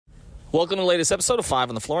Welcome to the latest episode of Five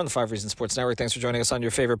on the Floor on the Five Reasons Sports Network. Thanks for joining us on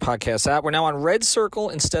your favorite podcast app. We're now on Red Circle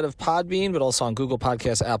instead of Podbean, but also on Google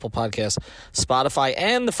Podcasts, Apple Podcasts, Spotify,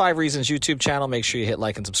 and the Five Reasons YouTube channel. Make sure you hit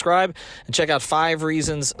like and subscribe. And check out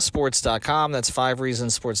FiveReasonsSports.com. That's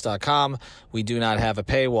FiveReasonsSports.com. We do not have a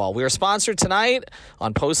paywall. We are sponsored tonight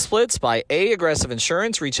on Post Splits by A Aggressive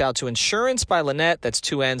Insurance. Reach out to Insurance by Lynette. That's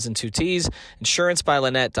two N's and two T's.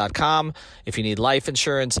 InsuranceByLynette.com. If you need life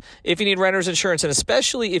insurance, if you need renter's insurance, and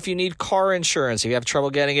especially if you need car insurance, if you have trouble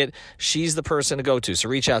getting it, she's the person to go to. So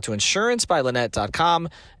reach out to InsuranceByLynette.com.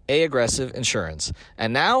 A Aggressive Insurance.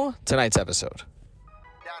 And now, tonight's episode.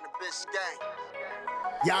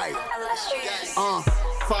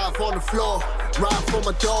 Five on the floor, ride for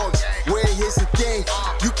my dogs. Where here's the thing,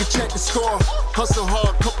 you can check the score. Hustle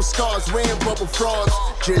hard, couple scars, wearing bubble frauds.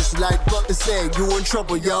 Just like Butler said, you in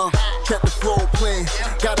trouble, y'all. Kept the flow playing,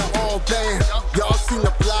 got it all banned. Y'all seen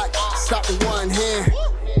the block, stop with one hand.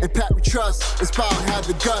 And Pat we trust, it's power, have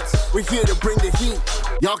the guts. We're here to bring the heat,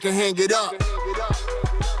 y'all can hang it up.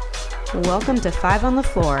 Welcome to Five on the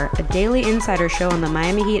Floor, a daily insider show on the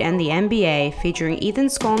Miami Heat and the NBA, featuring Ethan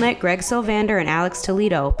Skolnick, Greg Sylvander, and Alex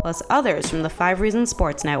Toledo, plus others from the Five Reasons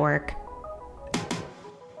Sports Network.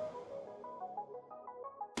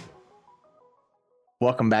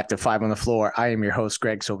 Welcome back to Five on the Floor. I am your host,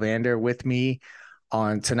 Greg Sylvander. With me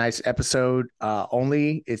on tonight's episode,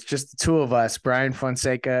 it's just the two of us, Brian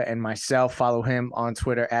Fonseca and myself. Follow him on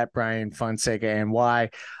Twitter at Brian Fonseca NY.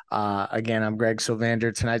 Again, I'm Greg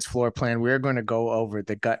Sylvander. Tonight's floor plan, we're going to go over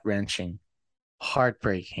the gut-wrenching,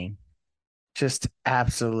 heartbreaking, just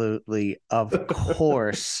absolutely of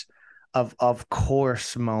course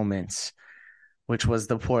moments, which was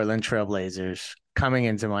the Portland Trailblazers coming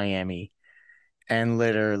into Miami and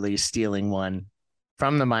literally stealing one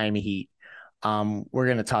from the Miami Heat. We're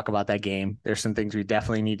going to talk about that game. There's some things we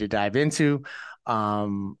definitely need to dive into.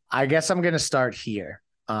 I guess I'm going to start here.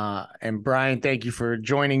 And Brian, thank you for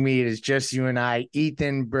joining me. It is just you and I.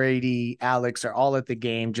 Ethan, Brady, Alex are all at the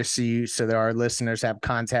game, just so that our listeners have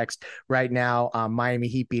context. Right now, Miami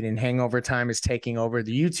Heat Beat and Hangover Time is taking over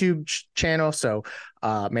the YouTube channel, so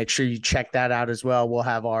make sure you check that out as well. We'll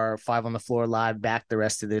have our Five on the Floor live back the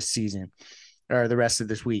rest of this season, or the rest of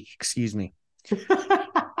this week, excuse me.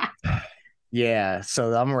 Yeah,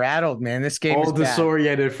 so I'm rattled, man. This game all is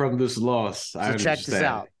disoriented from this loss. So check this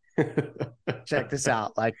out. Check this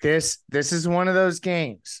out. Like this is one of those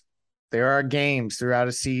games. There are games throughout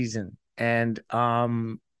a season, and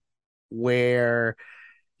where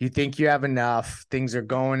you think you have enough, things are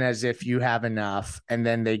going as if you have enough, and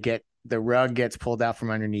then the rug gets pulled out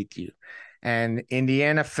from underneath you. And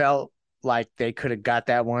Indiana felt like they could have got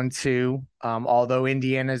that one too. Although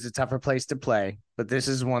Indiana is a tougher place to play, but this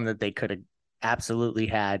is one that they could have absolutely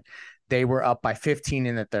had. They were up by 15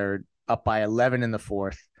 in the third, up by 11 in the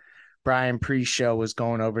fourth. Brian pre-show was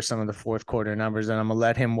going over some of the fourth quarter numbers, and I'm going to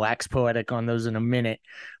let him wax poetic on those in a minute,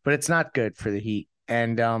 but it's not good for the Heat.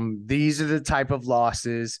 And these are the type of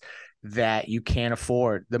losses that you can't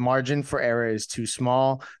afford. The margin for error is too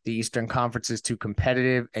small. The Eastern Conference is too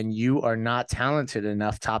competitive, and you are not talented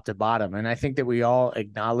enough top to bottom. And I think that we all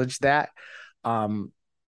acknowledge that.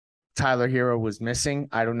 Tyler Hero was missing.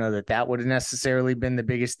 I don't know that would have necessarily been the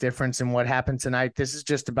biggest difference in what happened tonight. This is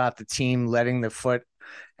just about the team letting the foot,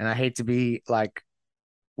 and I hate to be like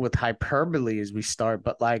with hyperbole as we start,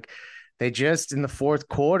 but like they just in the fourth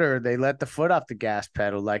quarter, they let the foot off the gas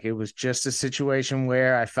pedal. Like it was just a situation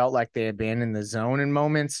where I felt like they abandoned the zone in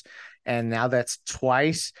moments. And now that's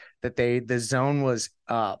twice that the zone was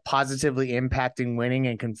positively impacting winning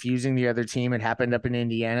and confusing the other team. It happened up in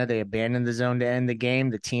Indiana. They abandoned the zone to end the game.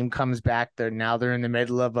 The team comes back. They're in the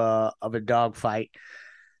middle of a dogfight.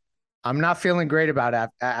 I'm not feeling great about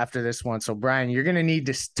after this one. So Brian, you're going to need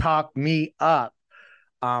to talk me up.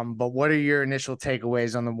 But what are your initial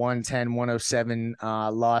takeaways on the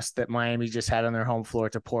 110-107 loss that Miami just had on their home floor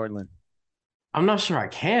to Portland? I'm not sure I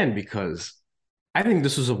can, because I think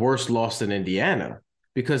this was a worse loss than Indiana,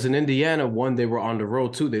 because in Indiana, one, they were on the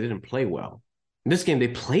road, two, they didn't play well. In this game, they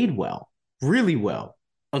played well, really well,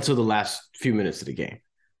 until the last few minutes of the game.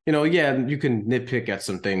 Yeah, you can nitpick at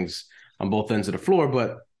some things on both ends of the floor,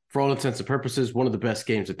 but for all intents and purposes, one of the best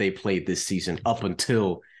games that they played this season up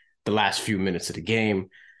until the last few minutes of the game.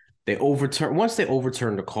 Once they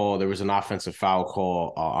overturned the call, there was an offensive foul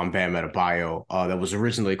call on Bam Adebayo that was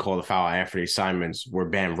originally called a foul on Anthony Simons, where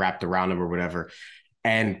Bam wrapped around him or whatever.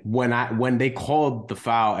 And when they called the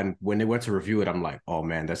foul and when they went to review it, I'm like, oh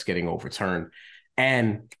man, that's getting overturned.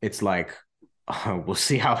 And it's like, we'll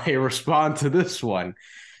see how they respond to this one.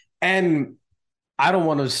 And I don't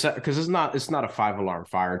want to say, because it's not a 5-alarm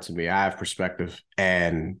fire to me. I have perspective,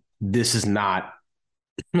 and this is not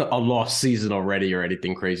a lost season already or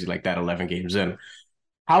anything crazy like that 11 games in.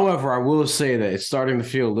 However, I will say that it's starting to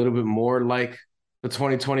feel a little bit more like the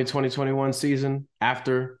 2020-2021 season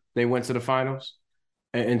after they went to the finals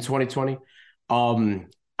in 2020.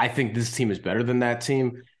 I think this team is better than that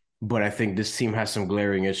team, but I think this team has some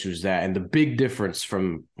glaring issues and the big difference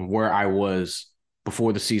from where I was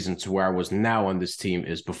before the season to where I was now on this team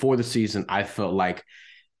is before the season, I felt like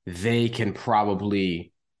they can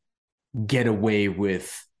probably get away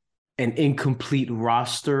with an incomplete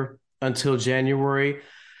roster until January,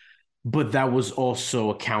 but that was also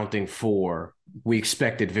accounting for we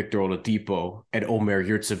expected Victor Oladipo and Omer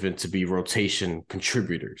Yurtseven to be rotation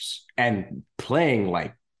contributors and playing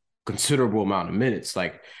like considerable amount of minutes.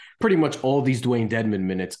 Like pretty much all these Dwayne Dedmon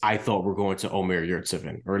minutes, I thought were going to Omer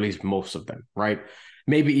Yurtseven, or at least most of them, right?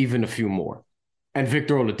 Maybe even a few more. And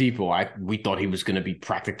Victor Oladipo, we thought he was going to be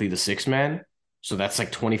practically the sixth man. So that's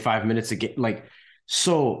like 25 minutes a game. Like,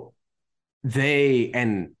 so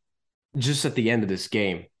and just at the end of this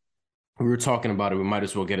game, we were talking about it. We might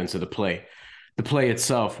as well get into the play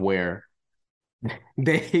itself, where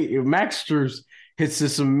Max Strus hits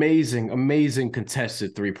this amazing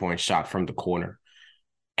contested 3-point shot from the corner.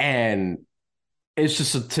 And it's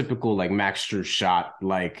just a typical like Max Strus shot,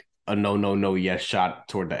 like a no, yes shot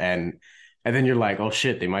toward the end. And then you're like, oh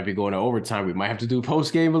shit, they might be going to overtime. We might have to do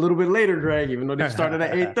post game a little bit later, Greg, even though they started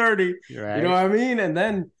at 8:30. Right. You know what I mean? And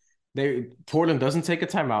then Portland doesn't take a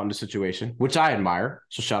timeout in the situation, which I admire.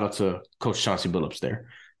 So shout out to Coach Chauncey Billups there.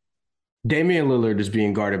 Damian Lillard is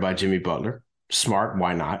being guarded by Jimmy Butler. Smart,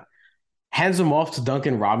 why not? Hands him off to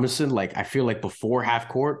Duncan Robinson, like I feel like before half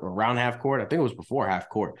court or around half court. I think it was before half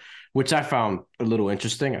court, which I found a little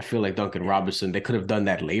interesting. I feel like Duncan Robinson, they could have done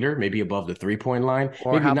that later, maybe above the 3-point line.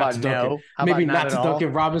 Or maybe how not about to Duncan, no? maybe not to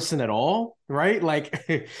Duncan Robinson at all, right? Like,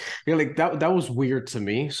 you're like that was weird to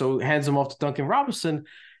me. So hands him off to Duncan Robinson,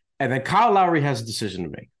 and then Kyle Lowry has a decision to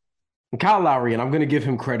make. And Kyle Lowry, and I'm going to give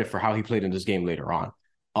him credit for how he played in this game later on.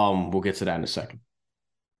 We'll get to that in a second.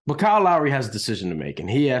 But Kyle Lowry has a decision to make, and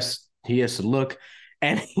he has to look,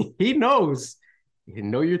 and he knows, you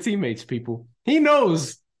know your teammates, people. He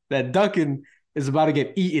knows that Duncan is about to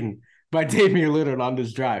get eaten by Damian Lillard on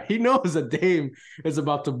this drive. He knows that Dame is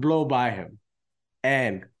about to blow by him,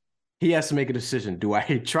 and he has to make a decision. Do I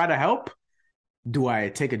try to help? Do I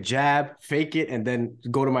take a jab, fake it, and then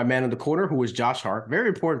go to my man in the corner, who is Josh Hart, very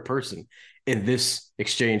important person in this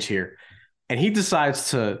exchange here. And he decides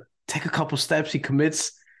to take a couple steps. He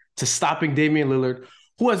commits to stopping Damian Lillard,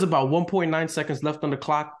 who has about 1.9 seconds left on the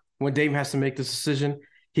clock when Dame has to make this decision.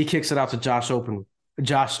 He kicks it out to Josh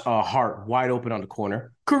Hart, wide open on the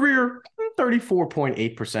corner. Career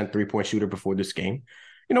 34.8% three-point shooter before this game.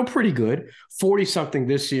 You know, pretty good. 40-something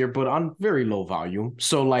this year, but on very low volume.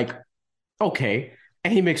 So, like, okay.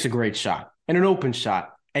 And he makes a great shot and an open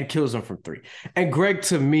shot and kills him from three. And Greg,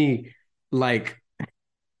 to me, like,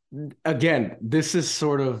 again, this is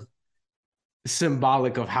sort of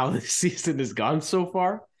symbolic of how the season has gone so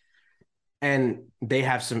far. And they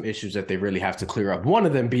have some issues that they really have to clear up. One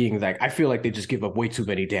of them being like, I feel like they just give up way too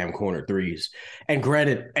many damn corner threes. And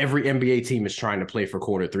granted, every NBA team is trying to play for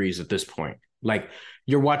corner threes at this point. Like,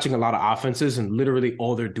 you're watching a lot of offenses and literally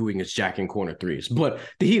all they're doing is jacking corner threes. But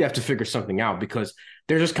the Heat have to figure something out because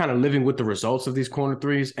they're just kind of living with the results of these corner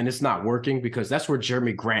threes, and it's not working because that's where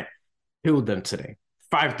Jeremy Grant killed them today.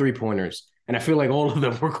 5 3-pointers. And I feel like all of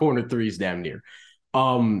them were corner threes damn near.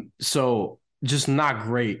 So just not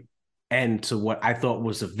great end to what I thought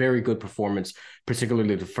was a very good performance,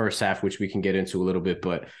 particularly the first half, which we can get into a little bit.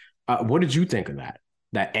 But what did you think of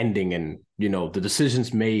that ending and, you know, the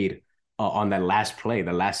decisions made on that last play,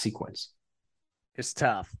 the last sequence? It's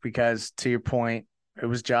tough because, to your point, it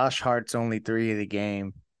was Josh Hart's only 3 of the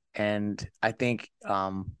game. And I think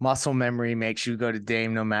muscle memory makes you go to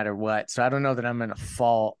Dame no matter what. So I don't know that I'm going to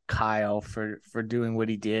fault Kyle for doing what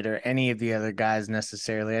he did or any of the other guys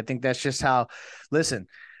necessarily. I think that's just how – listen,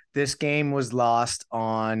 this game was lost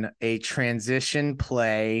on a transition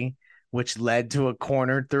play, which led to a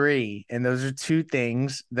corner 3. And those are 2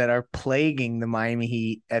 things that are plaguing the Miami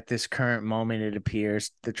Heat at this current moment, it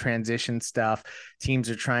appears. The transition stuff, teams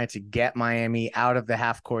are trying to get Miami out of the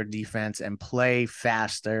half-court defense and play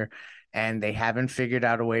faster, and they haven't figured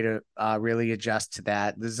out a way to really adjust to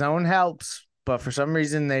that. The zone helps, but for some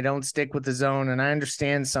reason they don't stick with the zone, and I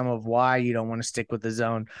understand some of why you don't want to stick with the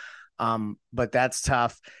zone, but that's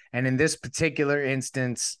tough. And in this particular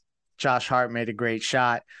instance, Josh Hart made a great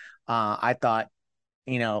shot. I thought,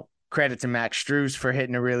 you know, credit to Max Strus for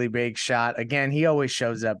hitting a really big shot. Again, he always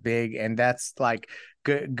shows up big, and that's like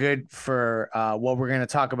good for what we're going to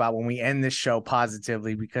talk about when we end this show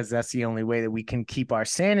positively, because that's the only way that we can keep our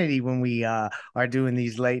sanity when we are doing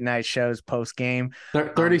these late night shows post game.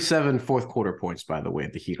 37 fourth quarter points, by the way,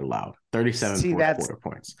 the Heat allowed 37 fourth quarter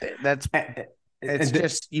points. It's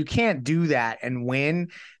just you can't do that and win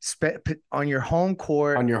on your home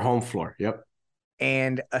court, on your home floor. Yep.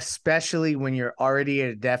 And especially when you're already at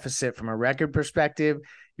a deficit from a record perspective,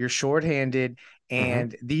 you're shorthanded.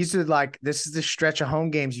 And this is the stretch of home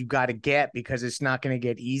games you got to get, because it's not going to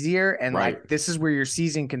get easier. And this is where your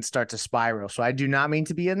season can start to spiral. So I do not mean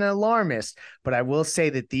to be an alarmist, but I will say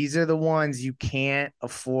that these are the ones you can't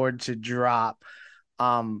afford to drop.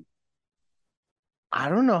 I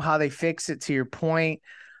don't know how they fix it, to your point.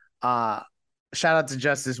 Shout out to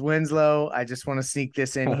Justice Winslow. I just want to sneak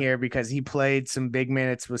this in here because he played some big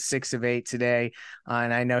minutes with 6 of 8 today.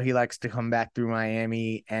 And I know he likes to come back through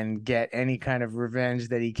Miami and get any kind of revenge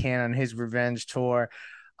that he can on his revenge tour.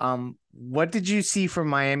 What did you see from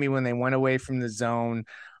Miami when they went away from the zone?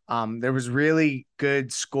 There was really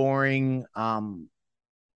good scoring.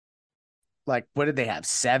 What did they have?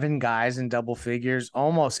 7 guys in double figures,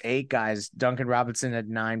 almost 8 guys. Duncan Robinson had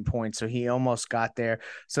 9 points, so he almost got there.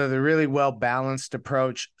 So the really well-balanced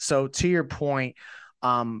approach. So to your point,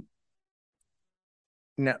 no,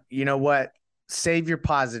 you know what? Save your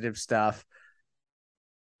positive stuff.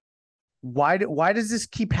 Why does this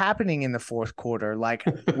keep happening in the fourth quarter?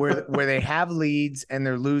 Where they have leads and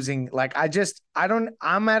they're losing.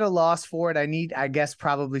 I'm at a loss for it. I guess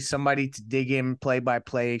probably somebody to dig in play by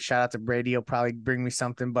play. Shout out to Brady. He'll probably bring me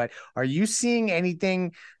something, but are you seeing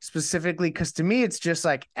anything specifically? Cause to me, it's just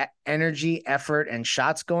like energy, effort, and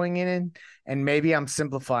shots going in. And maybe I'm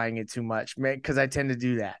simplifying it too much, cause I tend to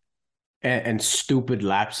do that. And stupid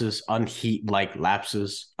lapses,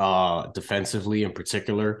 lapses, defensively in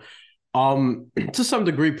particular. To some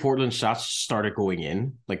degree, Portland shots started going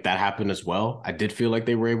in. That happened as well. I did feel like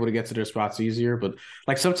they were able to get to their spots easier, but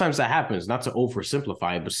sometimes that happens, not to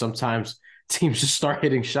oversimplify it, but sometimes teams just start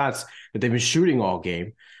hitting shots that they've been shooting all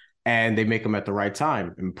game and they make them at the right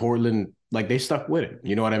time. And Portland, they stuck with it.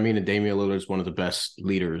 You know what I mean? And Damian Lillard is one of the best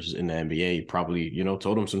leaders in the NBA. He probably,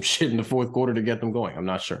 told them some shit in the fourth quarter to get them going. I'm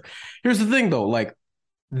not sure. Here's the thing though,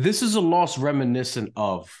 this is a loss reminiscent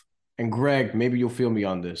of, and Greg, maybe you'll feel me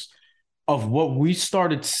on this, of what we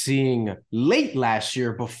started seeing late last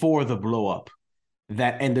year before the blow up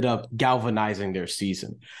that ended up galvanizing their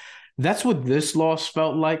season. That's what this loss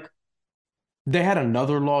felt like. They had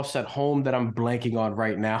another loss at home that I'm blanking on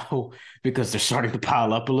right now because they're starting to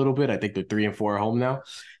pile up a little bit. I think they're 3-4 at home now.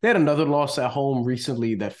 They had another loss at home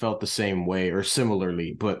recently that felt the same way or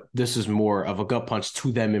similarly, but this is more of a gut punch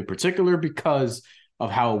to them in particular because of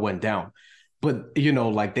how it went down. But,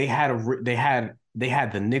 they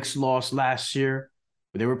had the Knicks loss last year.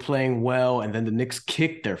 They were playing well, and then the Knicks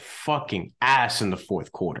kicked their fucking ass in the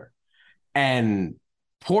fourth quarter. And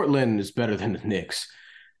Portland is better than the Knicks.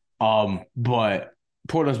 But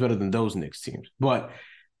Portland's better than those Knicks teams. But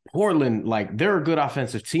Portland, they're a good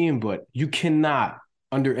offensive team, but you cannot,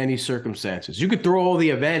 under any circumstances, you could throw all the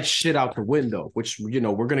advanced shit out the window, which, we're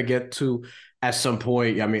going to get to at some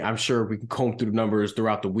point. I mean, I'm sure we can comb through the numbers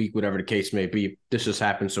throughout the week, whatever the case may be. This just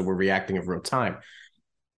happened, so we're reacting in real time.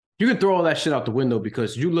 You can throw all that shit out the window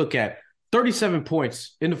because you look at 37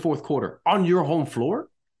 points in the fourth quarter on your home floor,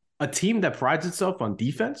 a team that prides itself on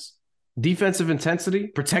defensive intensity,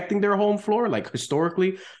 protecting their home floor,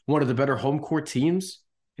 historically one of the better home court teams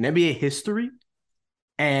in NBA history.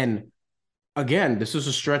 And again, this is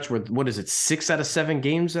a stretch where, 6 out of 7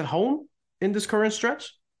 games at home in this current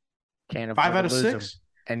stretch? 5 out of 6.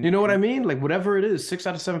 And you know what I mean? Whatever it is, 6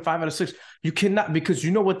 out of 7, 5 out of 6. You cannot, because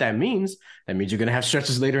you know what that means. That means you're going to have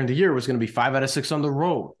stretches later in the year where it's going to be 5 out of 6 on the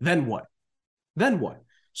road. Then what?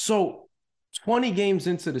 So 20 games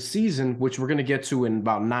into the season, which we're going to get to in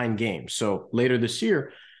about 9 games. So later this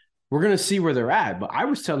year, we're going to see where they're at. But I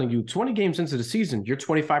was telling you, 20 games into the season, you're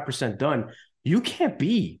 25% done. You can't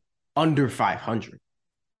be under 500.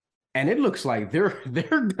 And it looks like they're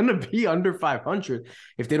going to be under 500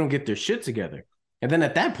 if they don't get their shit together. And then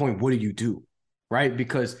at that point, what do you do? Right?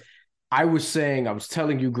 Because I was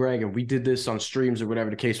telling you, Greg, and we did this on streams or whatever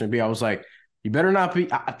the case may be. I was like, you better not be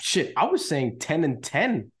I was saying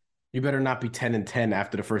 10-10. You better not be 10-10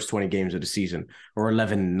 after the first 20 games of the season, or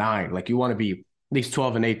 11-9. You want to be at least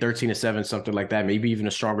 12-8, 13-7, something like that. Maybe even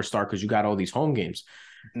a stronger start because you got all these home games.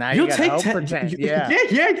 Now you'll take 10. Yeah,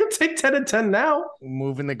 you'll take 10-10 now.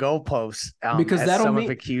 Moving the goalposts, because that'll some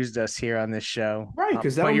have accused us here on this show, right?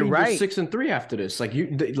 Because you're right. 6-3 after this.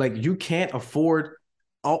 You can't afford.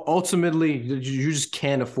 Ultimately, you just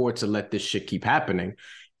can't afford to let this shit keep happening.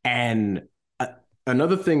 And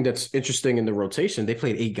Another thing that's interesting in the rotation, they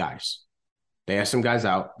played 8 guys. They had some guys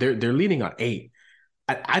out. They're leading on 8.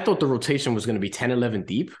 I thought the rotation was going to be 10, 11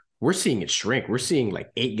 deep. We're seeing it shrink. We're seeing like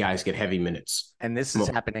 8 guys get heavy minutes. And this is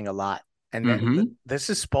happening a lot. And this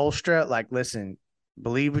is Spoelstra. Like, listen,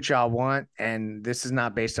 believe what y'all want. And this is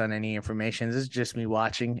not based on any information. This is just me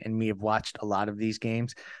watching, and me have watched a lot of these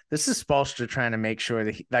games. This is Spoelstra trying to make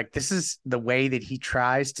sure that this is the way that he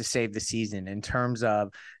tries to save the season in terms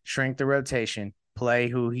of shrink the rotation, play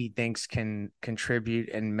who he thinks can contribute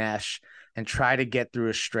and mesh, and try to get through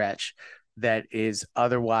a stretch that is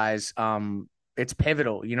otherwise it's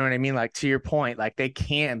pivotal. You know what I mean? Like, to your point, like they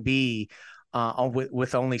can't be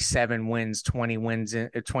with only 7 wins, 20 wins,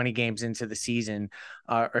 20 games into the season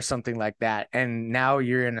or something like that. And now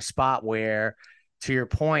you're in a spot where, to your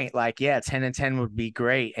point, like, yeah, 10-10 would be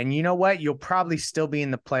great. And you know what? You'll probably still be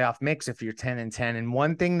in the playoff mix if you're 10-10. And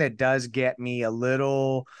one thing that does get me a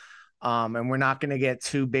little and we're not going to get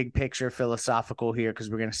too big picture philosophical here because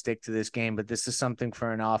we're going to stick to this game, but this is something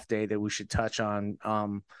for an off day that we should touch on.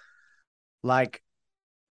 Like,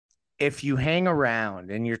 if you hang around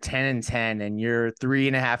and you're 10-10 and you're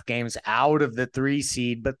 3.5 games out of the 3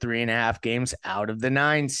 seed, but 3.5 games out of the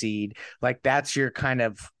 9 seed, like that's your kind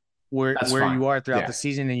of where you are throughout the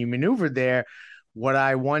season, and you maneuvered there. What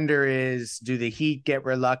I wonder is, do the Heat get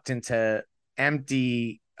reluctant to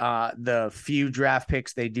empty the few draft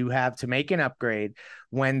picks they do have to make an upgrade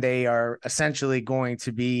when they are essentially going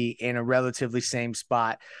to be in a relatively same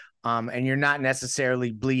spot? And you're not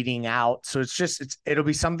necessarily bleeding out. So it'll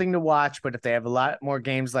be something to watch. But if they have a lot more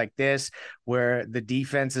games like this, where the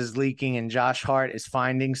defense is leaking and Josh Hart is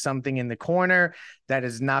finding something in the corner, that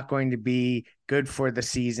is not going to be good for the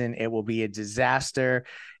season. It will be a disaster.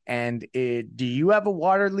 And do you have a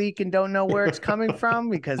water leak and don't know where it's coming from?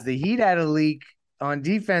 Because the Heat had a leak on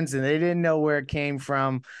defense and they didn't know where it came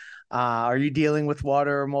from. Are you dealing with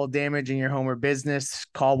water or mold damage in your home or business?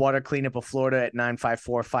 Call Water Cleanup of Florida at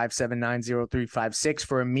 954-579-0356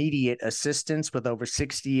 for immediate assistance. With over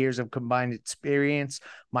 60 years of combined experience,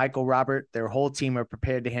 Michael, Robert, their whole team are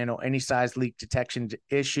prepared to handle any size leak detection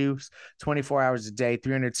issues 24 hours a day,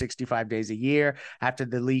 365 days a year. After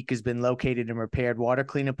the leak has been located and repaired, Water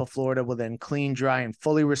Cleanup of Florida will then clean, dry, and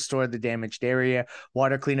fully restore the damaged area.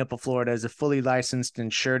 Water Cleanup of Florida is a fully licensed,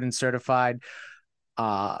 insured, and certified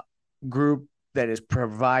group that is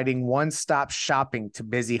providing one-stop shopping to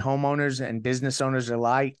busy homeowners and business owners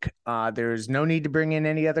alike. There's no need to bring in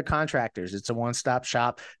any other contractors. It's a one-stop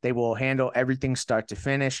shop. They will handle everything start to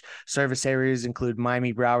finish. Service areas include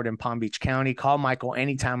Miami, Broward, and Palm Beach County. Call Michael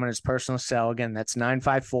anytime on his personal cell. Again, that's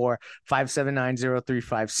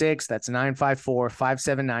 954-579-0356. That's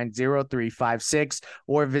 954-579-0356,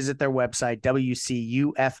 or visit their website,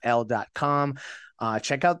 wcufl.com.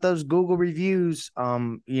 Check out those Google reviews.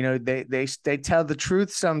 They tell the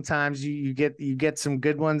truth sometimes. You get some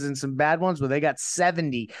good ones and some bad ones, but they got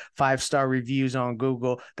 70 5-star reviews on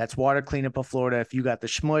Google. That's Water Cleanup of Florida. If you got the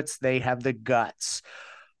schmutz, they have the guts.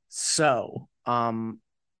 So,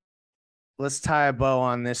 let's tie a bow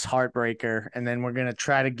on this heartbreaker, and then we're going to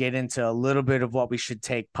try to get into a little bit of what we should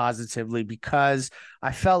take positively, because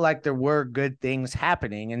I felt like there were good things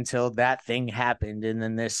happening until that thing happened. And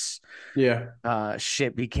then this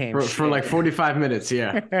shit became for like 45 minutes.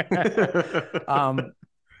 Yeah.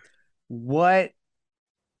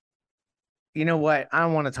 You know what? I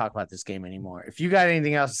don't want to talk about this game anymore. If you got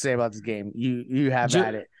anything else to say about this game, you have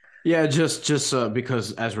at it. Yeah, just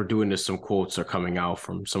because as we're doing this, some quotes are coming out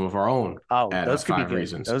from some of our own. Oh, those could be good.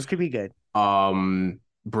 Reasons. Those could be good.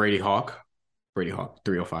 Brady Hawk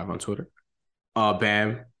 305 on Twitter.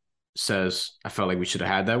 Bam says, I felt like we should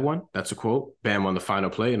have had that one. That's a quote. Bam on the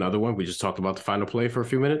final play, another one. We just talked about the final play for a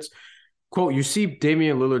few minutes. Quote, you see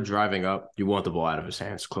Damian Lillard driving up, you want the ball out of his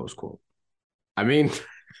hands, close quote. I mean,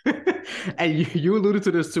 and you alluded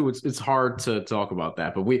to this too. It's hard to talk about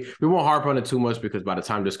that, but we won't harp on it too much, because by the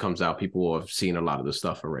time this comes out, people will have seen a lot of this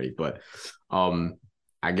stuff already. But I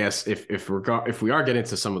guess if we are getting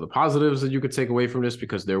to some of the positives that you could take away from this,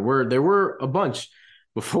 because there were a bunch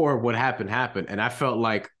before what happened, and I felt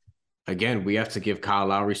like, again, we have to give Kyle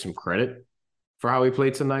Lowry some credit for how he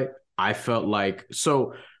played tonight. I felt like,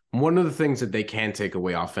 so one of the things that they can take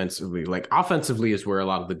away offensively is where a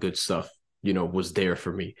lot of the good stuff, was there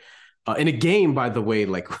for me. In a game, by the way,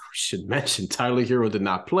 like we should mention, Tyler Hero did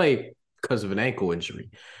not play because of an ankle injury.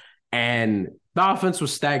 And the offense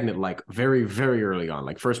was stagnant, like very, very early on,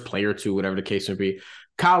 like first play or two, whatever the case may be.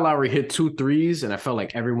 Kyle Lowry hit 2 threes, and I felt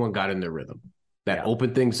like everyone got in their rhythm. That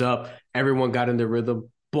opened things up. Everyone got in their rhythm.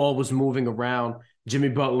 Ball was moving around. Jimmy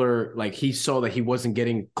Butler, like he saw that he wasn't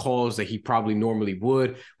getting calls that he probably normally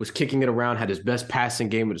would, was kicking it around, had his best passing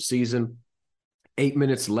game of the season. 8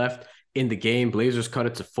 minutes left in the game. Blazers cut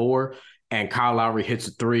it to 4, and Kyle Lowry hits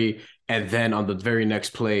a 3. And then on the very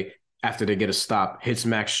next play, after they get a stop, hits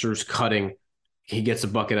Max Strus cutting. He gets a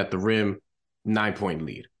bucket at the rim, 9-point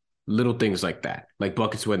lead. Little things like that, like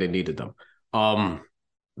buckets when they needed them.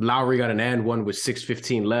 Lowry got an and one with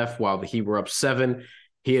 6:15 left while the Heat were up 7.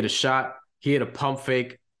 He hit a shot. He hit a pump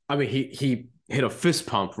fake. I mean, he hit a fist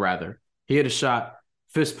pump, rather. He hit a shot,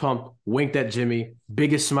 fist pump, winked at Jimmy.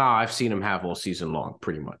 Biggest smile I've seen him have all season long,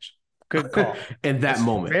 pretty much. Good call. In that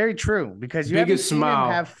moment. Very true, because you biggest haven't seen smile,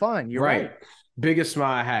 him have fun. You're right. Biggest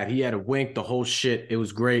smile I had. He had a wink, the whole shit. It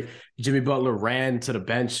was great. Jimmy Butler ran to the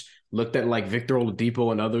bench, looked at like Victor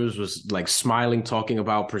Oladipo and others, was like smiling, talking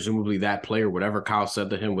about presumably that player, whatever Kyle said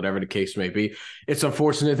to him, whatever the case may be. It's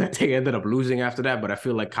unfortunate that they ended up losing after that, but I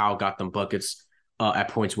feel like Kyle got them buckets at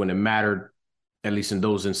points when it mattered, at least in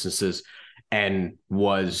those instances, and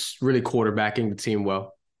was really quarterbacking the team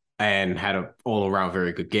well and had an all-around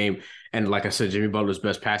very good game. And like I said, Jimmy Butler's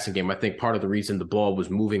best passing game, I think part of the reason the ball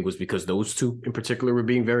was moving was because those two in particular were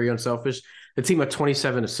being very unselfish. The team had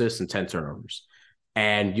 27 assists and 10 turnovers.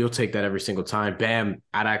 And you'll take that every single time. Bam,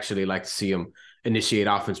 I'd actually like to see him initiate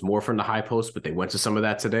offense more from the high post, but they went to some of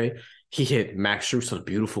that today. He hit Max Strus on a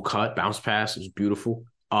beautiful cut, bounce pass. It was beautiful.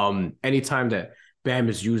 Anytime that Bam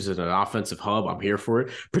is used as an offensive hub, I'm here for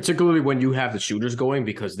it, particularly when you have the shooters going,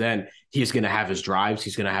 because then he's going to have his drives.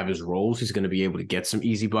 He's going to have his rolls. He's going to be able to get some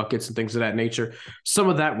easy buckets and things of that nature. Some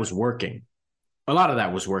of that was working. A lot of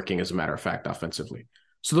that was working, as a matter of fact, offensively.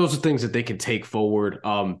 So those are things that they can take forward.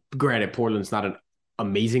 Granted, Portland's not an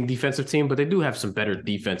amazing defensive team, but they do have some better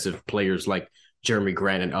defensive players like Jeremy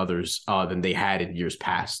Grant and others than they had in years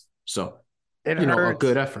past. So, it hurts. A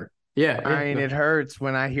good effort. Yeah. I mean, it hurts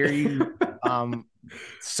when I hear you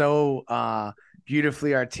so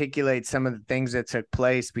beautifully articulate some of the things that took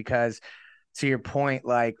place, because to your point,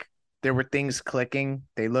 like, there were things clicking.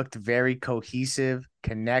 They looked very cohesive,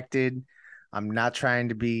 connected. I'm not trying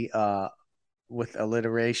to be with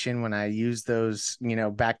alliteration when I use those,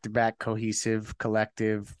 back-to-back, cohesive,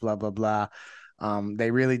 collective, blah, blah, blah.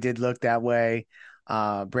 They really did look that way.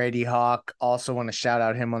 Brady Hawk, also want to shout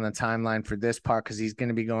out him on the timeline for this part, because he's going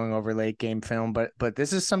to be going over late game film. But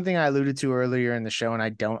this is something I alluded to earlier in the show, and I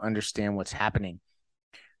don't understand what's happening.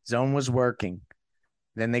 Zone was working.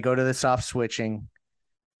 Then they go to the soft switching,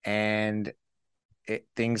 and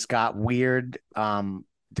things got weird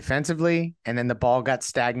defensively, and then the ball got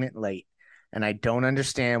stagnant late. And I don't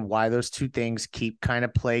understand why those two things keep kind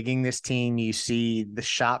of plaguing this team. You see the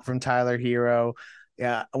shot from Tyler Hero.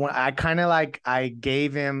 Yeah, I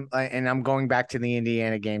gave him, and I'm going back to the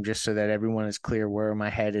Indiana game just so that everyone is clear where my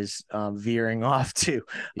head is veering off to.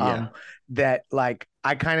 That, like,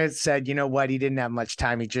 I kind of said, you know what, he didn't have much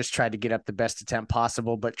time. He just tried to get up the best attempt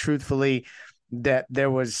possible. But truthfully, that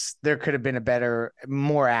there could have been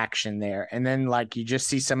more action there. And then, like, you just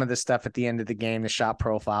see some of the stuff at the end of the game, the shot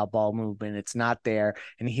profile, ball movement, it's not there.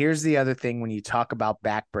 And here's the other thing when you talk about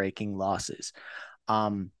backbreaking losses.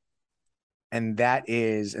 And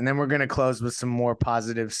then we're going to close with some more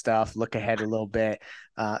positive stuff, look ahead a little bit.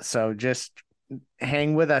 So just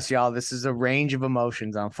hang with us, y'all. This is a range of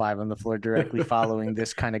emotions on Five on the Floor directly following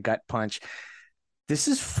this kind of gut punch. This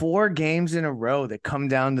is 4 games in a row that come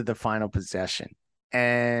down to the final possession.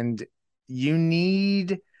 And you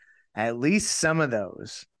need at least some of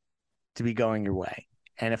those to be going your way.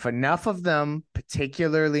 And if enough of them,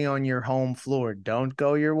 particularly on your home floor, don't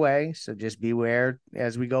go your way, so just beware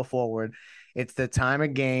as we go forward, it's the time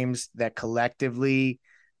of games that collectively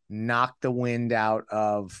knock the wind out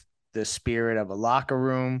of the spirit of a locker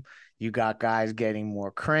room. You got guys getting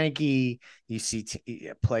more cranky. You see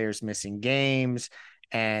players missing games,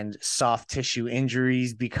 and soft tissue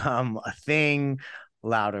injuries become a thing,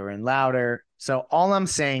 louder and louder. So all I'm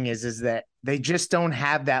saying is that they just don't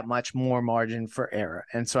have that much more margin for error.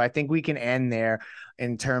 And so I think we can end there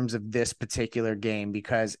in terms of this particular game,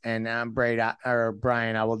 because, and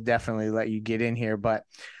Brian, I will definitely let you get in here, but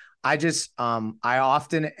I just, I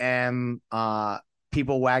often am,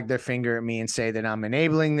 people wag their finger at me and say that I'm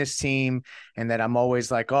enabling this team and that I'm always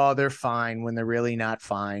like, oh, they're fine, when they're really not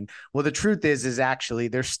fine. Well, the truth is actually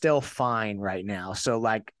they're still fine right now. So,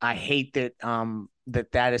 like, I hate that,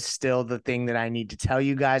 that is still the thing that I need to tell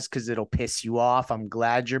you guys, because it'll piss you off. I'm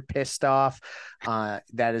glad you're pissed off.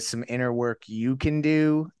 That is some inner work you can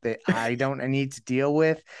do that I don't need to deal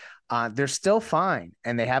with. They're still fine,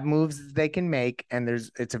 and they have moves that they can make, and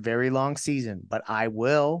it's a very long season, but I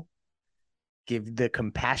will give the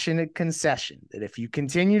compassionate concession that if you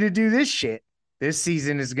continue to do this shit, this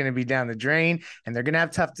season is going to be down the drain, and they're going to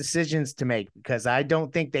have tough decisions to make, because I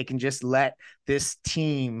don't think they can just let this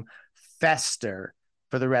team fester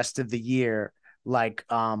for the rest of the year like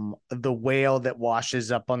the whale that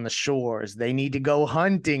washes up on the shores. They need to go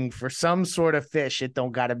hunting for some sort of fish. It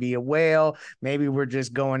don't got to be a whale. Maybe we're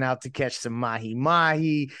just going out to catch some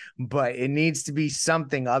mahi, but it needs to be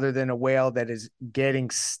something other than a whale that is getting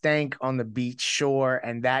stank on the beach shore.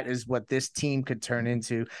 And that is what this team could turn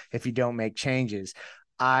into if you don't make changes.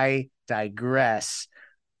 I digress.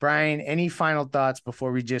 Brian, any final thoughts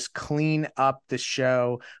before we just clean up the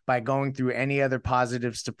show by going through any other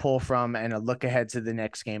positives to pull from and a look ahead to the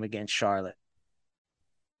next game against Charlotte?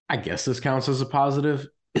 I guess this counts as a positive.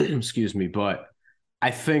 Excuse me, but I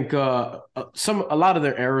think a lot of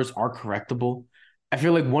their errors are correctable. I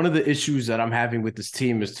feel like one of the issues that I'm having with this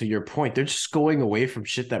team is, to your point, they're just going away from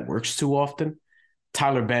shit that works too often.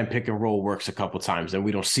 Tyler Band pick and roll works a couple times, and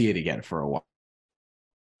we don't see it again for a while.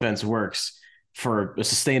 Defense works for a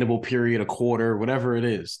sustainable period, a quarter, whatever it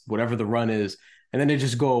is, whatever the run is, and then they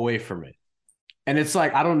just go away from it. And it's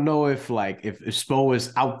like, I don't know if Spo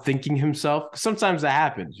is outthinking himself. Sometimes that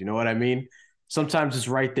happens, you know what I mean? Sometimes it's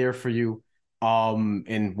right there for you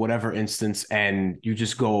in whatever instance, and you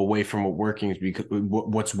just go away from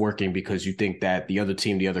what's working because you think that the other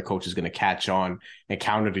team, the other coach is going to catch on and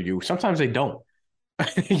counter to you. Sometimes they don't.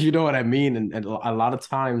 You know what I mean? And a lot of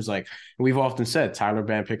times, like we've often said, Tyler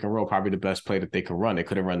Band pick and roll, probably the best play that they can run. They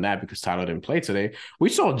couldn't run that because Tyler didn't play today. We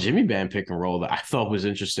saw Jimmy Band pick and roll that I thought was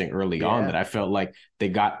interesting early on, that I felt like they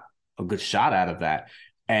got a good shot out of that.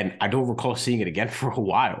 And I don't recall seeing it again for a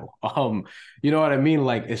while. You know what I mean?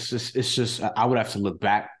 Like it's just I would have to look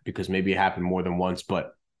back because maybe it happened more than once. But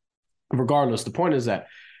regardless, the point is that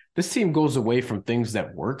this team goes away from things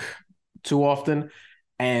that work too often.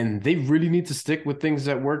 And they really need to stick with things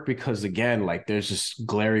that work because, again, like there's just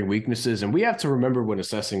glaring weaknesses. And we have to remember when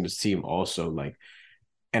assessing this team also, like,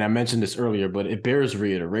 and I mentioned this earlier, but it bears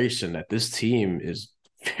reiteration that this team is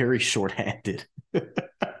very shorthanded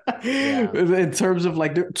in terms of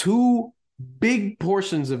like there are two big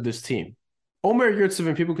portions of this team. Omer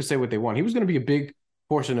Yurtseven, people could say what they want. He was going to be a big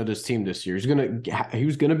portion of this team this year. He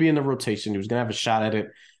was going to be in the rotation. He was going to have a shot at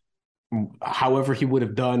it. However he would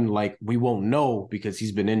have done, like, we won't know because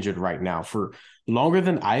he's been injured right now for longer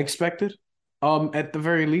than I expected, at the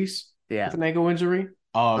very least, with an ankle injury.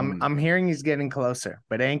 I'm hearing he's getting closer,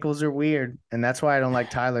 but ankles are weird, and that's why I don't like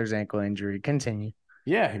Tyler's ankle injury. Continue.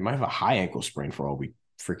 Yeah, he might have a high ankle sprain for all we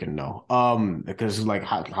freaking know. Because like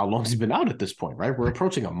how long has he been out at this point, right? We're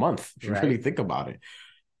approaching a month if you really think about it.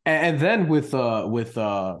 And then with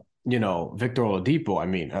you know, Victor Oladipo, I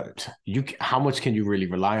mean, how much can you really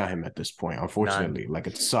rely on him at this point? Unfortunately, like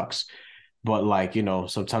it sucks, but like, you know,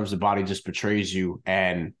 sometimes the body just betrays you,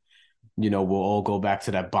 and you know, we'll all go back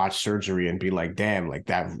to that botched surgery and be like, damn, like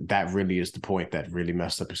that really is the point that really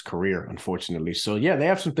messed up his career, unfortunately. So yeah, they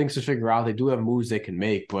have some things to figure out. They do have moves they can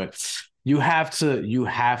make, but you have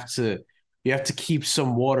to keep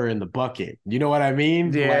some water in the bucket. You know what I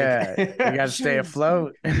mean? Yeah. Like, you got to stay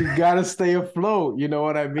afloat. You got to stay afloat. You know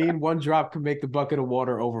what I mean? One drop can make the bucket of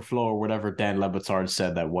water overflow, or whatever Dan Le Batard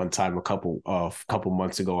said that one time a couple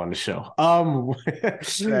months ago on the show.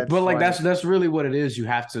 But like that's really what it is. You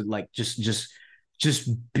have to like just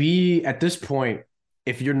be at this point.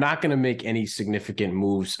 If you're not going to make any significant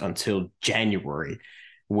moves until January,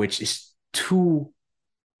 which is 2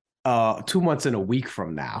 months and a week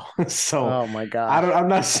from now. So oh my god, I'm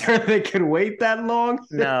not sure they can wait that long.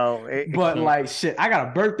 No, but like shit, I got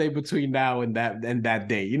a birthday between now and that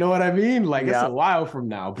day. You know what I mean? Like it's a while from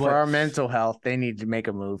now. But for our mental health, they need to make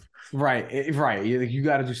a move. Right. You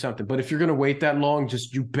got to do something. But if you're gonna wait that long,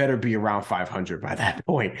 you better be around 500 by that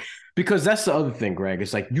point, because that's the other thing, Greg.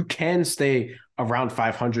 It's like you can stay around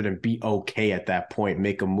 500 and be okay at that point,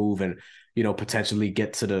 make a move, and you know, potentially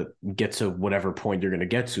get to whatever point you're going to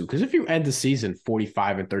get to. Because if you end the season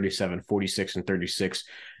 45-37, 46-36,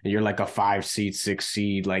 and you're like a 5 seed, 6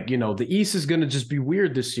 seed, like, you know, the East is going to just be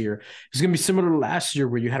weird this year. It's going to be similar to last year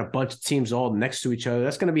where you had a bunch of teams all next to each other.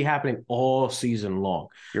 That's going to be happening all season long.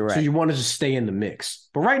 You're right. So you want to just stay in the mix.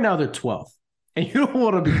 But right now they're 12th, and you don't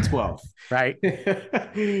want to be 12th.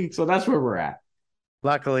 Right. So that's where we're at.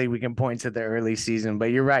 Luckily, we can point to the early season, but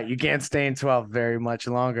you're right. You can't stay in 12 very much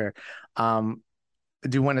longer. I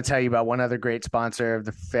do want to tell you about one other great sponsor of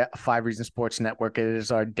the Five Reasons Sports Network. It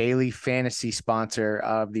is our daily fantasy sponsor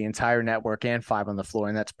of the entire network and Five on the Floor,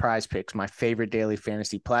 and that's Prize Picks, my favorite daily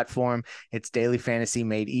fantasy platform. It's daily fantasy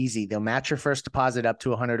made easy. They'll match your first deposit up to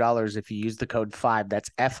 $100 if you use the code FIVE. That's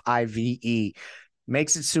FIVE.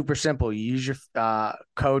 Makes it super simple. You use your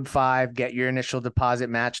code 5, get your initial deposit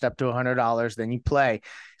matched up to $100. Then you play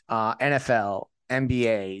NFL,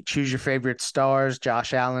 NBA, choose your favorite stars,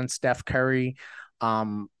 Josh Allen, Steph Curry.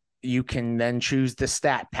 You can then choose the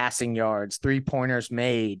stat: passing yards, 3-pointers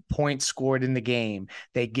made, points scored in the game.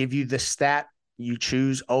 They give you the stat. You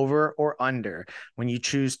choose over or under. When you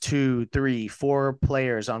choose 2, 3, 4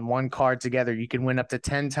 players on one card together, you can win up to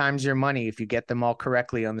 10 times your money if you get them all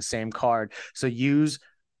correctly on the same card. So use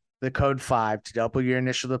the code 5 to double your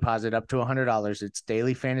initial deposit up to $100. It's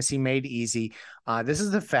Daily Fantasy made easy. This is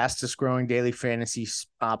the fastest growing daily fantasy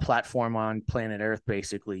platform on planet Earth,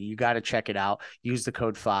 basically. You got to check it out. Use the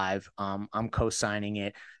code 5. I'm co-signing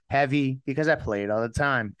it heavy because I play it all the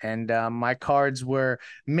time. And my cards were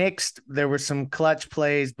mixed. There were some clutch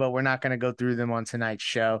plays, but we're not going to go through them on tonight's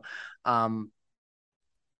show. I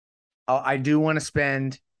do want to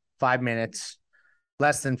spend 5 minutes,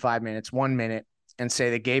 less than 5 minutes, 1 minute, and say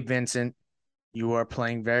that Gabe Vincent, you are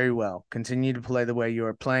playing very well. Continue to play the way you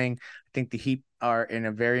are playing. I think the Heat are in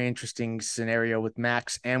a very interesting scenario with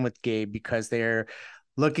Max and with Gabe because they're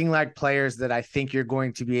looking like players that I think you're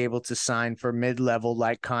going to be able to sign for mid-level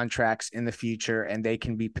like contracts in the future, and they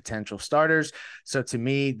can be potential starters. So to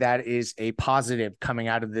me, that is a positive coming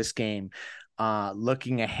out of this game.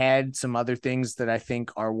 Looking ahead, some other things that I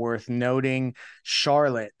think are worth noting.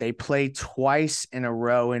 Charlotte, they play twice in a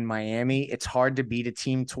row in Miami. It's hard to beat a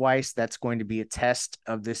team twice. That's going to be a test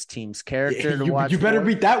of this team's character to watch. You better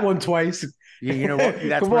beat that one twice. You know what?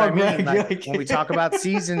 That's what I mean. Like, when we talk about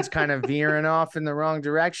seasons kind of veering off in the wrong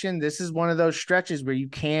direction, this is one of those stretches where you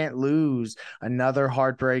can't lose another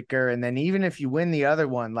heartbreaker. And then even if you win the other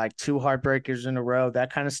one, like 2 heartbreakers in a row,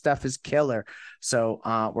 that kind of stuff is killer. So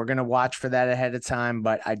we're going to watch for that ahead of time.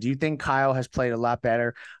 But I do think Kyle has played a lot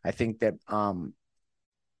better. I think that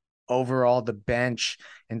overall the bench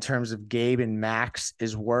in terms of Gabe and Max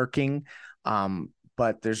is working.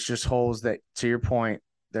 But there's just holes that, to your point,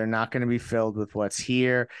 they're not going to be filled with what's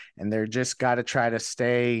here. And they're just got to try to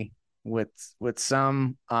stay with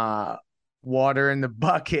some water in the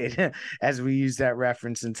bucket as we use that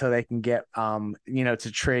reference until they can get,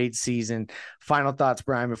 to trade season. Final thoughts,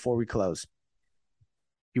 Brian, before we close.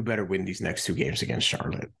 You better win these next 2 games against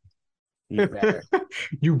Charlotte. You better.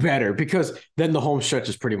 You better, because then the home stretch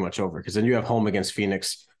is pretty much over, because then you have home against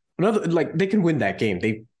Phoenix. They can win that game.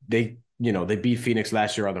 They beat Phoenix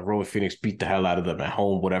last year on the road. Phoenix beat the hell out of them at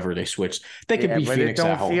home, whatever they switched. They could beat Phoenix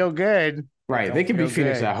at home. Don't feel good. Right. They can beat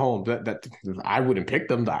Phoenix at home. That I wouldn't pick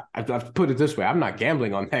them. I've put it this way. I'm not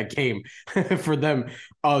gambling on that game for them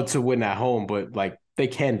to win at home, but like they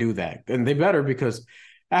can do that. And they better, because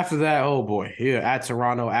after that, oh boy, at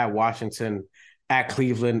Toronto, at Washington, at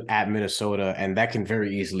Cleveland, at Minnesota, and that can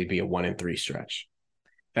very easily be a 1-3 stretch.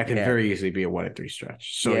 That can very easily be a 1-3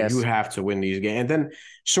 stretch. So you have to win these games. And then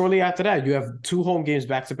shortly after that, you have 2 home games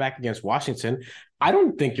back-to-back against Washington. I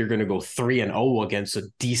don't think you're going to go 3-0 against a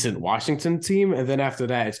decent Washington team. And then after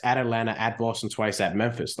that, it's at Atlanta, at Boston twice, at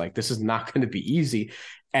Memphis. Like, this is not going to be easy.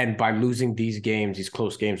 And by losing these games, these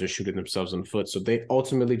close games, they're shooting themselves in the foot. So they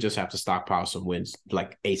ultimately just have to stockpile some wins,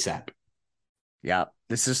 like ASAP. Yeah,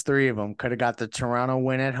 this is 3 of them. Could have got the Toronto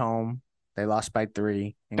win at home. They lost by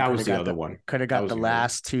 3. That was the other one. Could have got the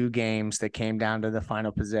last 2 games that came down to the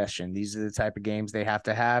final possession. These are the type of games they have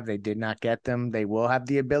to have. They did not get them. They will have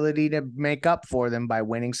the ability to make up for them by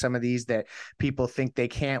winning some of these that people think they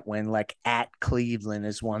can't win, like at Cleveland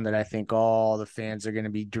is one that I think all the fans are going to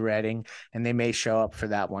be dreading, and they may show up for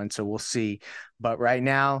that one. So we'll see. But right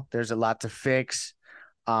now, there's a lot to fix.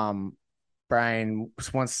 Brian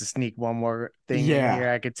wants to sneak one more thing in here,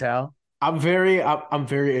 I could tell. I'm very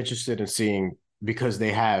interested in seeing, because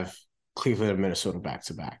they have Cleveland and Minnesota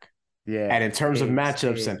back-to-back. Yeah. And in terms of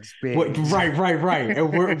matchups right.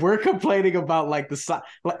 And we're complaining about like the size.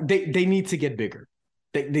 Like they need to get bigger.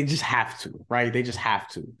 They just have to, right? They just have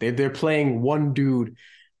to. They're playing one dude.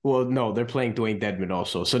 Well, no, they're playing Dwayne Dedmon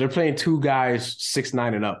also. So they're playing 2 guys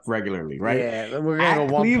 6'9" and up regularly, right? Yeah, we're going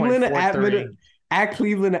to go 1.43. At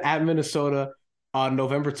Cleveland, at Minnesota on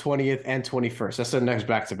November 20th and 21st. That's their next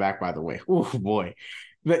back-to-back, by the way. Oh, boy.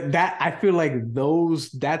 That I feel like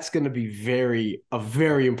that's going to be a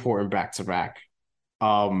very important back-to-back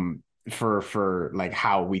for like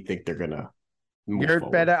how we think they're going to move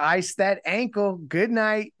forward. Better ice that ankle. Good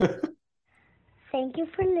night. Thank you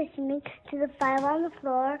for listening to the 5 on the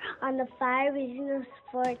Floor on the 5 Reasons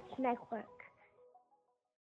Sports Network.